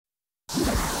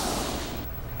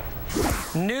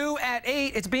New at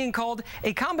 8, it's being called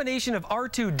a combination of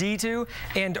R2D2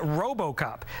 and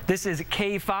RoboCop. This is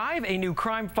K5, a new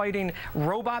crime-fighting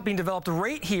robot being developed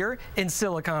right here in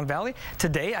Silicon Valley.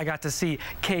 Today, I got to see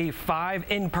K5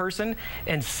 in person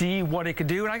and see what it could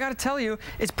do. And I got to tell you,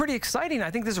 it's pretty exciting. I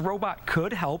think this robot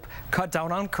could help cut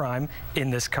down on crime in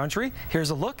this country.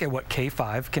 Here's a look at what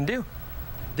K5 can do.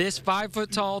 This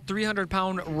 5-foot-tall,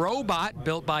 300-pound robot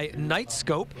built by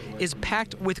Nightscope is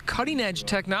packed with cutting-edge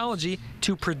technology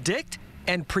to predict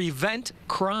and prevent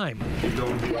crime.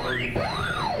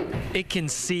 It can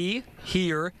see,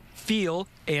 hear, feel,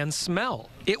 and smell.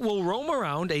 It will roam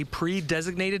around a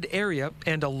pre-designated area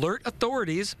and alert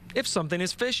authorities if something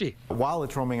is fishy. While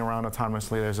it's roaming around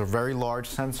autonomously, there's a very large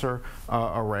sensor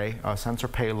array, a sensor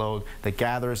payload that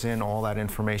gathers in all that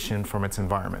information from its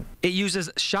environment. It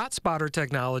uses shot spotter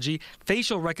technology,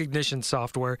 facial recognition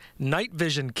software, night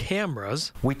vision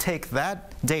cameras. We take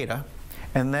that data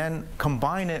and then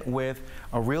combine it with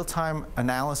a real-time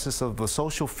analysis of the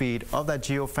social feed of that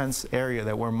geofence area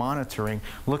that we're monitoring,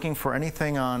 looking for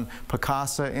anything on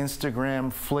Picasa,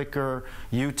 Instagram, Flickr,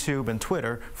 YouTube, and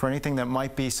Twitter for anything that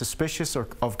might be suspicious or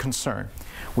of concern.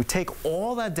 We take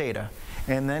all that data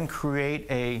and then create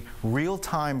a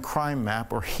real-time crime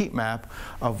map or heat map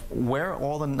of where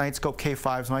all the Nightscope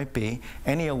K5s might be,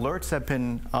 any alerts that have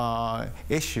been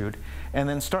issued, and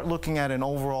then start looking at an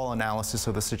overall analysis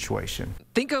of the situation.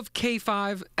 Think of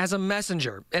K5 as a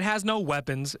messenger. It has no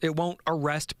weapons. It won't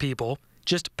arrest people.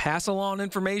 Just pass along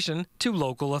information to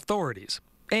local authorities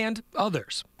and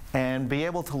others. And be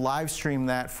able to live stream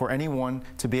that for anyone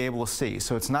to be able to see.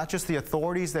 So it's not just the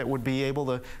authorities that would be able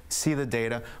to see the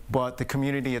data, but the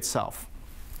community itself.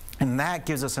 And that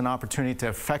gives us an opportunity to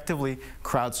effectively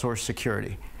crowdsource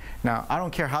security. Now, I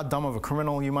don't care how dumb of a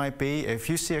criminal you might be, if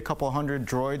you see a couple hundred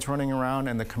droids running around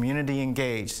and the community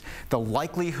engaged, the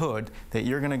likelihood that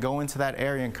you're going to go into that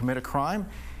area and commit a crime,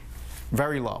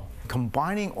 very low.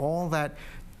 Combining all that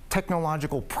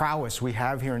technological prowess we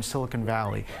have here in Silicon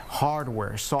Valley,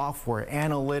 hardware, software,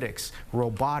 analytics,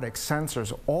 robotics,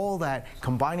 sensors, all that,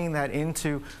 combining that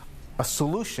into a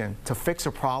solution to fix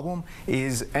a problem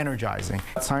is energizing.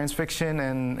 Science fiction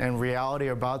and reality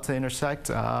are about to intersect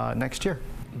next year.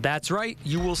 That's right.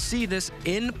 You will see this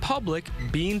in public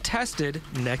being tested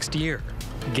next year.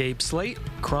 Gabe Slate,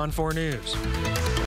 KRON 4 News.